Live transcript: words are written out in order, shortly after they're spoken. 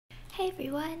Hey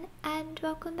everyone, and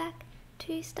welcome back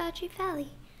to Stardew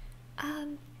Valley.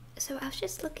 So I was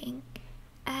just looking,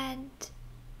 and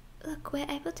look, we're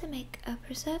able to make a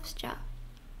preserves jar,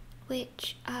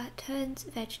 which turns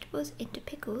vegetables into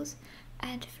pickles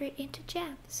and fruit into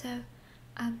jam. So,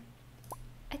 I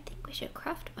think we should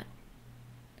craft one,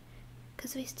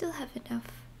 because we still have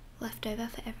enough left over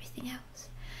for everything else.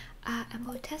 And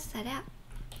we'll test that out.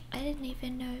 I didn't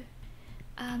even know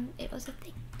it was a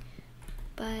thing.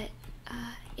 But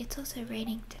it's also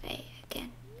raining today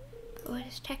again. But we'll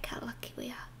just check how lucky we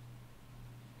are.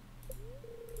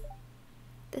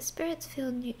 The spirits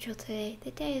feel neutral today.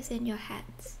 The day is in your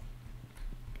hands.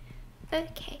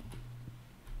 Okay.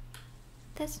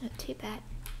 That's not too bad.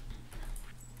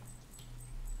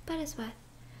 But as well,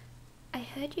 I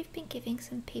heard you've been giving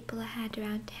some people a hand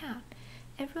around town.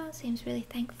 Everyone seems really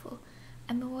thankful.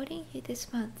 I'm awarding you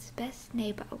this month's Best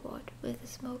Neighbor Award with a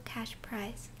small cash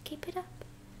prize. Keep it up.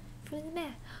 From the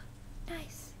mayor.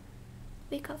 Nice.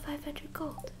 We got 500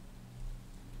 gold.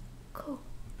 Cool.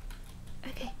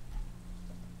 Okay.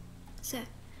 So,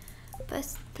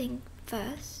 first thing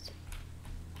first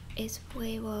is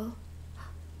we will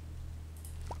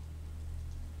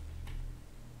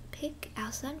pick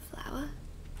our sunflower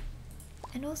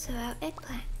and also our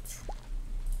eggplants.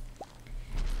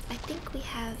 I think we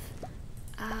have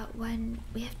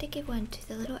we have to give one to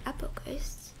the little apple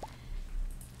ghosts.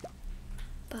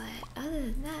 But other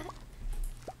than that,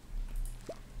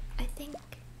 I think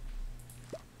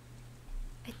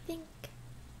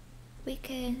we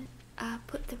can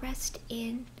put the rest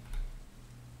in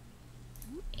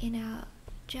our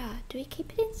jar. Do we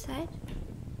keep it inside?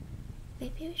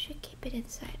 Maybe we should keep it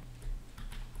inside.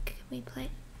 Can we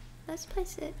let's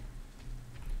place it.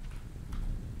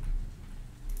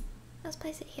 Let's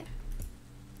place it here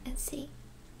and see.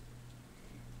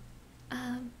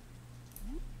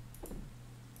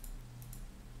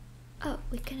 Oh,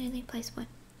 we can only place one.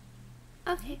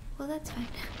 Okay, well that's fine.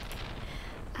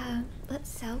 Let's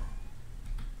sell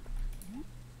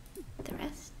the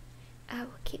rest. We'll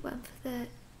keep one for the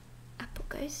apple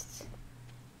ghosts.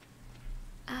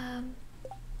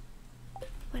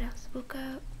 What else? We'll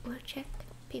check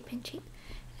Peep and Cheap,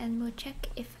 and we'll check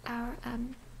if our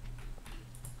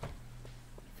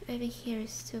over here is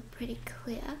still pretty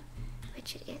clear,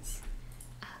 which it is,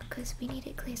 because we need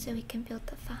it clear so we can build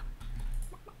the farm.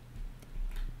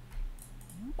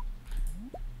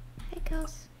 Hey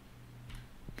girls.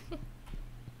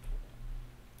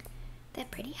 They're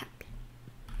pretty happy.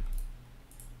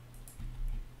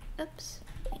 Oops,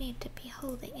 we need to be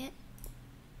holding it.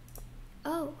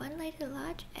 Oh, one laid a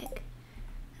large egg.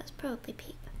 That's probably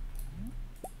Peep.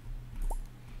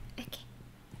 Okay.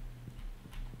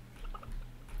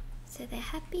 So they're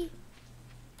happy.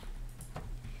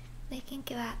 They can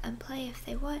go out and play if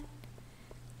they want.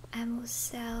 And we'll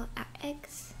sell our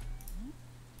eggs.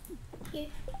 You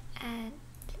and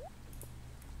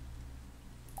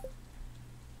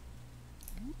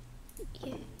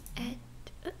you and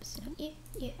oops, not you,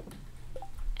 you.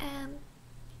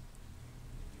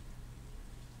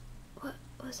 What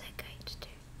was I going to do?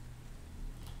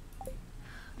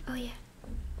 Oh yeah.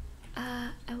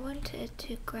 I wanted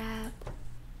to grab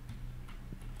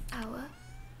our water.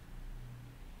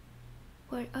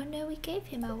 Oh no, we gave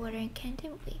him our watering can,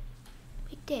 didn't we?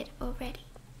 We did already.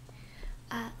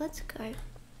 Let's go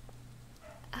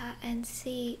and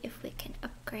see if we can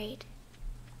upgrade.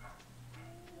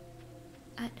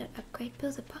 Not upgrade,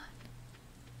 build a barn.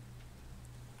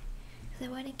 Because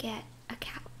I want to get a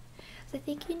cow. So I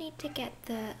think you need to get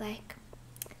the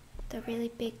really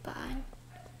big barn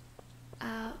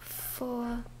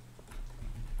for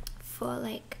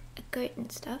like a goat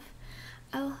and stuff.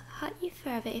 I'll hunt you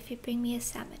forever if you bring me a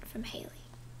salmon from Haley.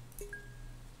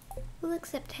 We'll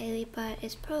accept Haley, but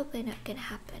it's probably not gonna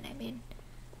happen. I mean,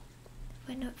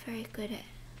 we're not very good at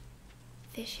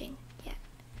fishing yet.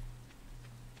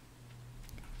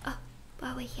 Oh,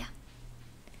 while we're here.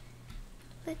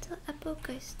 Little apple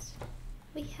ghosts,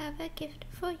 we have a gift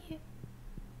for you.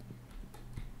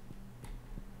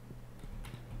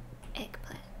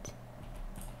 Eggplant.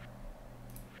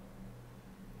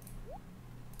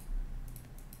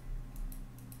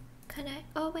 Can I?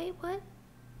 Oh wait, what?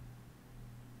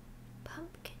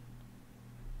 Pumpkin.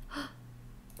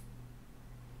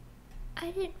 I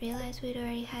didn't realize we'd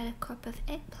already had a crop of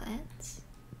eggplants.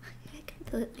 I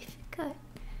completely forgot.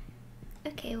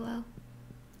 Okay, well,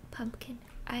 pumpkin.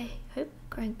 I hope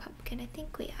we're growing pumpkin. I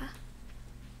think we are.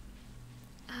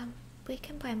 We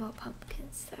can buy more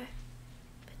pumpkins though,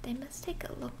 but they must take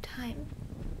a long time.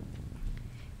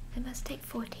 They must take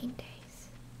 14 days.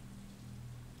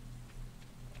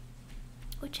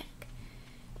 We'll check.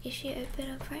 Is she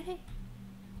open on Friday?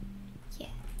 Yeah.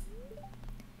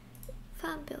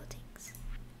 Farm buildings.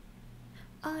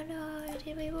 Oh no,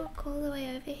 did we walk all the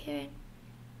way over here?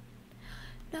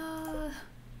 No.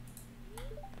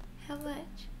 How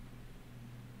much?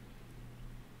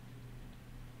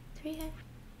 300,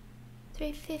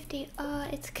 350. Oh,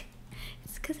 it's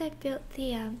because I built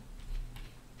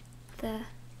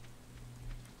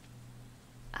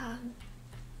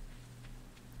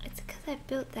it's because I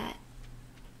built that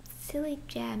silly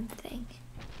jam thing.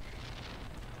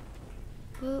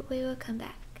 We will come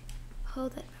back.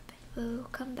 Hold it, Robin. We'll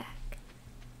come back.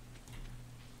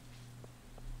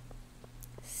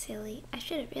 Silly. I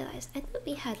should have realized. I thought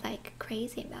we had like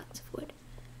crazy amounts of wood.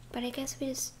 But I guess we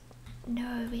just...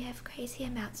 No, we have crazy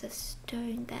amounts of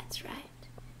stone. That's right.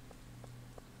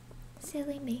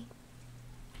 Silly me.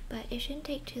 But it shouldn't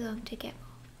take too long to get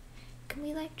more. Can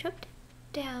we like chop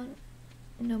down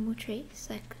normal trees?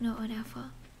 Like not on our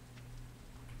farm?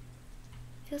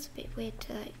 Feels a bit weird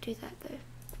to like do that though.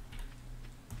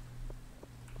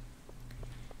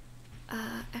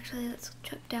 Actually let's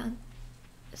chop down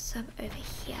some over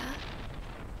here.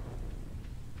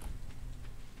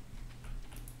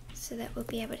 So that we'll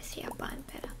be able to see our barn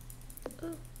better.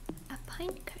 Ooh, a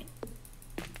pine cone.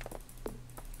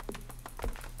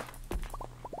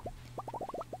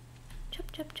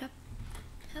 Chop, chop, chop.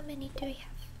 How many do we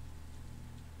have?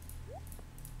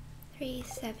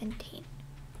 317.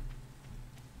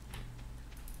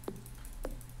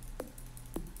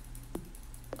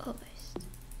 Almost.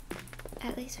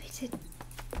 At least we didn't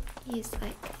use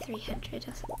like 300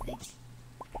 or something.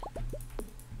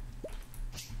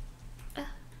 Oh,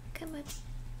 come on.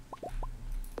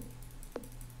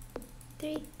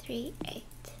 338.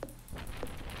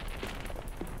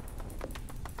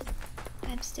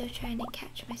 I'm still trying to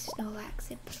catch my Snorlax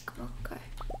in Pokemon Go.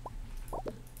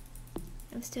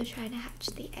 I'm still trying to hatch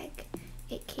the egg.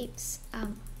 It keeps,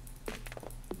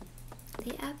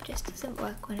 the app just doesn't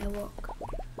work when I walk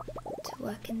to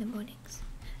work in the mornings.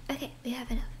 Okay, we have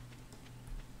enough.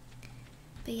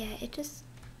 But yeah, it just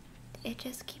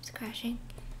keeps crashing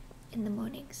in the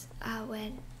mornings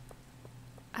when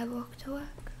I walk to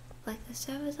work. Like the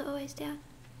servers are always down.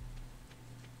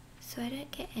 So I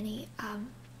don't get any,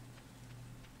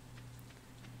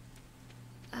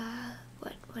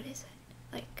 what is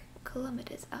it? Like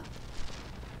kilometers up.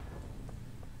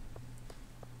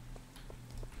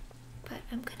 But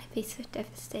I'm gonna be so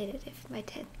devastated if my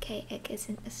 10k egg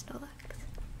isn't a Snorlax.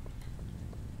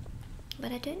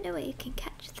 But I don't know where you can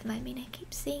catch them. I mean, I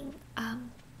keep seeing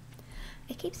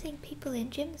people in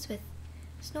gyms with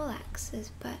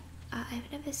Snorlaxes, but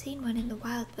I've never seen one in the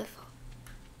wild before.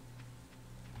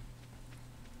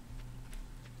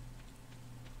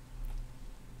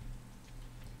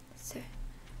 So,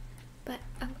 but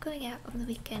I'm going out on the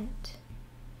weekend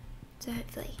to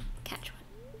hopefully catch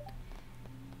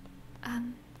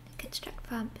one. Construct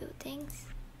farm buildings.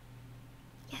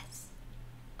 Yes.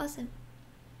 Awesome.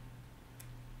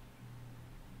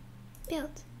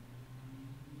 Build.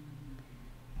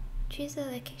 Choose a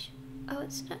location. Oh,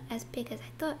 it's not as big as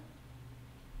I thought.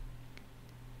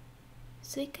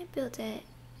 So we can build it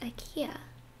like here.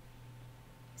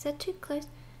 Is that too close?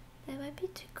 That might be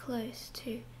too close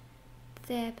to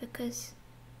there, because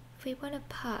if we want a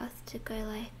path to go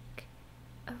like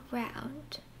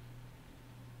around,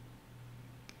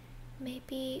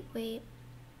 maybe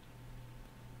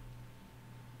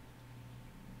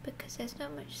because there's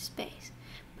not much space,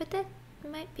 but that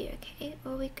might be okay.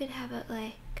 Or we could have it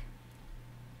like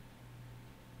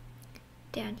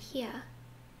down here,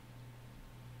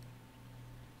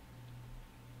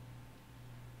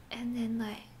 and then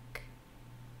like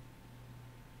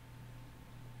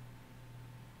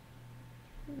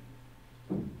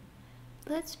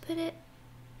let's put it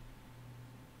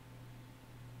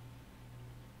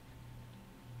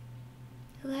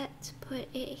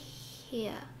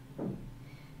here,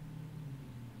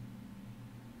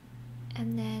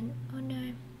 and then, oh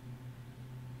no,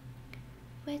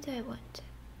 where do I want it?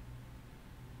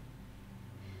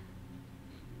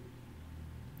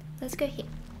 Let's go here,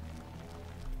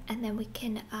 and then we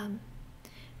can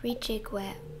rejig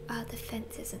where the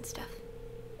fences and stuff.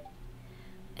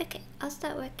 Okay, I'll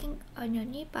start working on your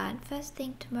new barn first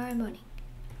thing tomorrow morning.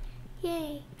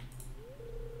 Yay!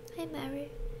 Hi Maru.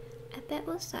 I bet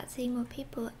we'll start seeing more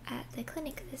people at the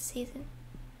clinic this season.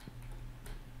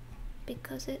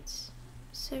 Because it's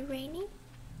so rainy?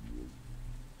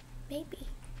 Maybe.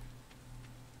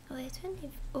 Oh, it's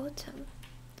only autumn.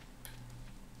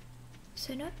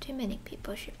 So not too many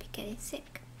people should be getting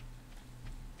sick.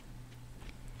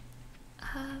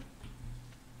 Oh,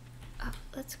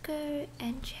 let's go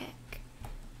and check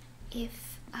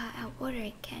if our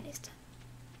watering can is done.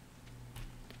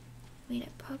 I mean,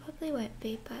 it probably won't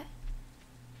be, but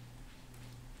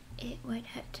it won't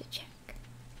hurt to check.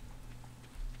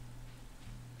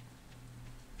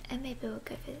 And maybe we'll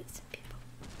go visit some people.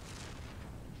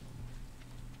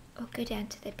 Or go down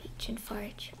to the beach and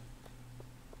forage.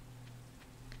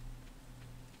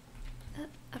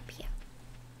 Up here.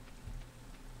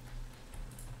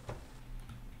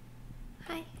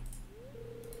 Hi.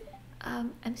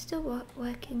 I'm still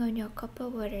working on your copper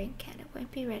watering can. It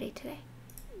won't be ready today.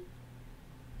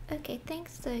 Okay,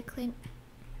 thanks though, Clint.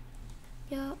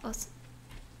 You're awesome.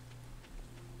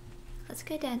 Let's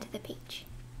go down to the beach.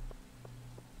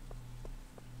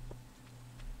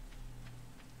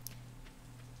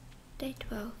 Day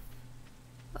 12.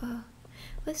 Oh,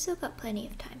 we've still got plenty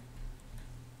of time.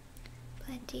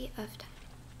 Plenty of time.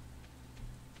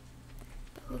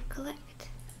 But we'll collect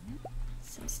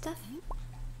some stuff.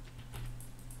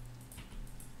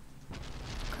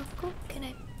 Cool. Can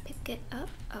I pick it up?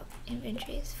 Oh,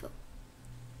 inventory is full.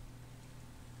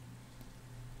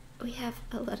 We have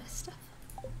a lot of stuff.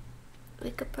 We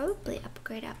could probably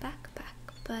upgrade our backpack,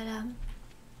 but I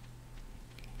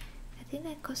think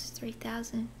that costs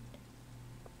 3,000.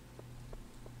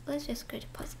 Let's just go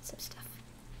deposit some stuff.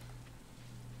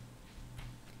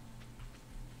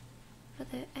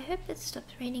 Although I hope it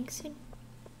stops raining soon.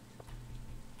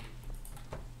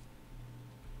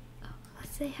 Oh,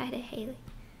 let's say hi to Haley.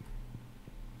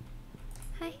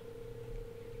 Hi.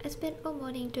 I spent all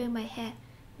morning doing my hair.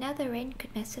 Now the rain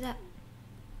could mess it up.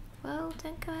 Well,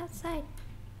 don't go outside.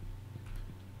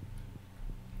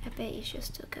 I bet you she'll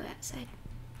still go outside.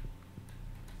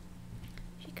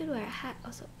 She could wear a hat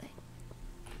or something.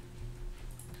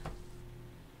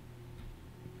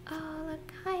 Oh,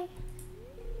 look, hi.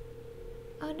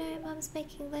 Oh no, Mum's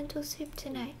making lentil soup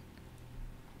tonight.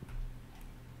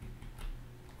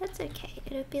 That's okay,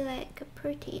 it'll be like a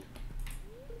protein.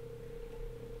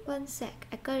 One sec,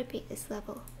 I gotta beat this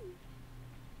level.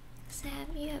 Sam,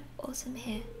 you have awesome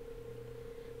hair.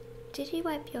 Did you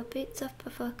wipe your boots off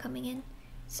before coming in?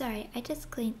 Sorry, I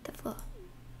just cleaned the floor.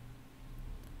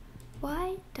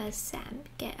 Why does Sam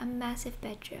get a massive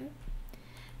bedroom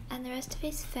and the rest of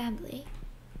his family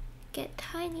get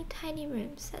tiny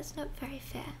rooms? That's not very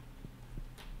fair.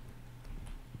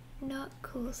 Not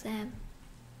cool, Sam.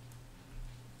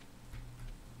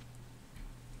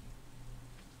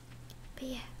 But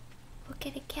yeah, we'll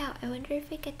get a cow. I wonder if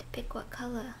we get to pick what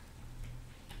color.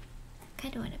 I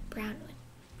kinda want a brown one.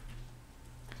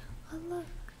 Oh look,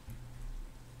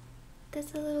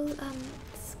 there's a little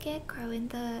scarecrow in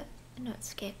the, not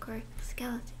scarecrow,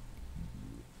 skeleton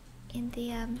in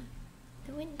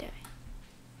the window.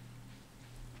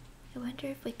 I wonder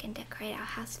if we can decorate our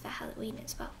house for Halloween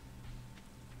as well.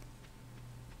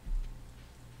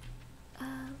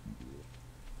 Oh.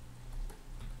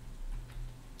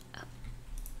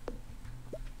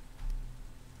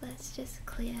 Let's just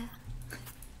clear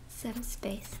some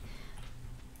space.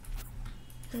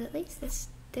 But at least this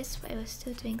way we're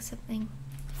still doing something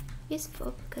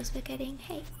useful because we're getting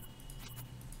hay.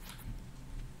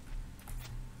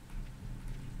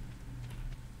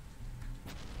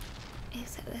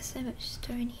 Except there's so much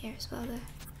stone here as well though.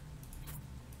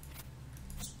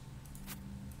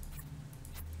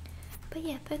 But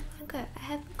yeah, Pokemon Go. I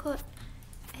haven't caught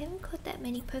that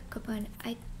many Pokemon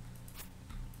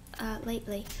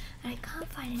lately, and I can't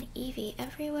find an Eevee.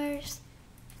 Everywhere's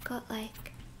got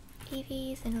like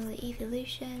Eevees and all the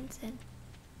evolutions, and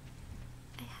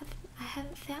I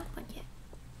haven't found one yet.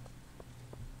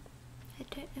 I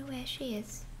don't know where she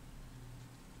is.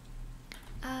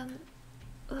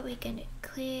 What we're gonna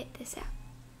clear this out.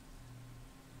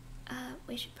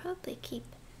 We should probably keep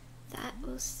that.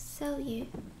 We'll sell you.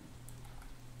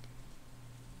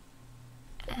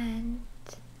 And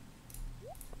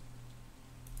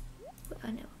oh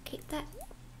no, we'll keep that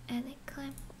and then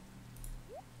climb.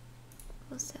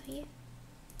 We'll sell you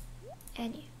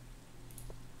and you.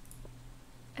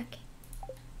 Okay.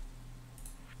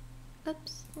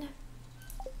 Oops, no.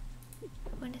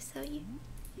 I want to sell you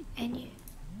and you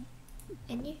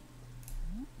and you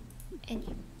and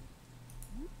you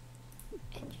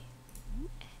and you.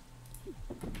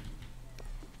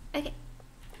 Okay.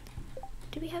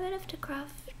 Do we have enough to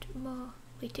craft more?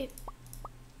 We do.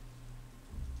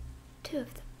 2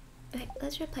 of them. Okay,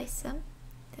 let's replace some.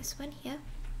 This one here.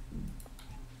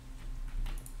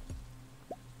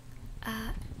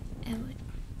 And we'll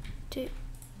do...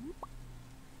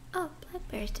 Oh,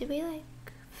 blackberries. Did we like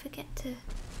forget to...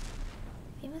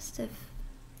 We must have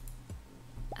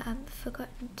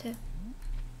forgotten to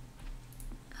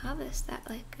harvest that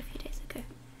like a few days ago.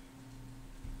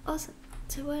 Awesome.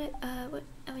 So what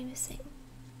are we missing?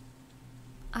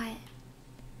 iron.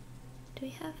 Do we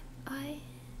have iron?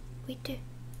 We do.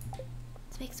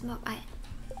 Let's make some more iron.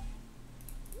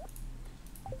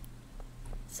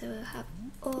 So we'll have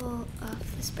all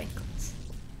of the sprinkles.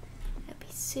 That'd be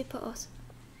super awesome.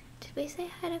 Did we say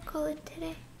hi to Colin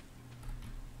today?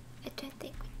 I don't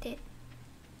think we did.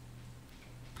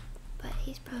 But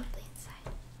he's probably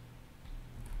inside.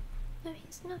 No,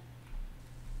 he's not.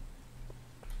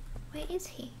 Where is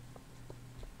he?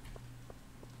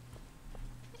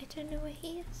 I don't know where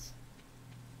he is.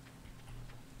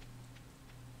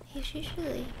 He's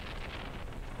usually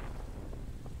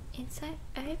inside.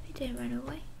 I hope he didn't run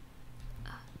away.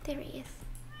 Oh, there he is.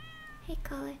 Hey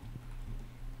Colin.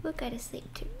 We'll go to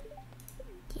sleep too.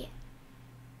 Yeah.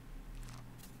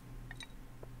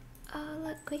 Oh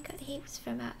look, we got heaps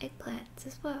from our eggplants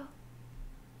as well.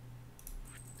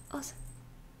 Awesome.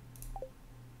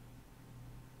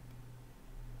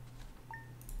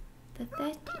 The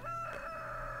 13th.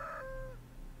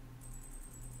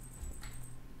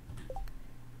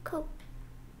 Cool.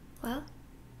 Well,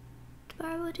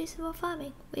 tomorrow we'll do some more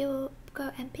farming. We will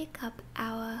go and pick up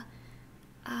our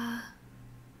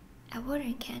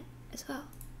watering can as well.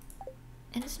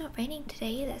 And it's not raining today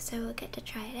either, so we'll get to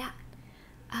try it out.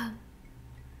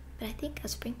 But I think our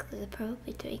sprinklers are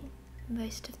probably doing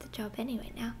most of the job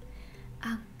anyway now.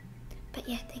 But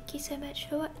yeah, thank you so much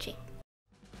for watching.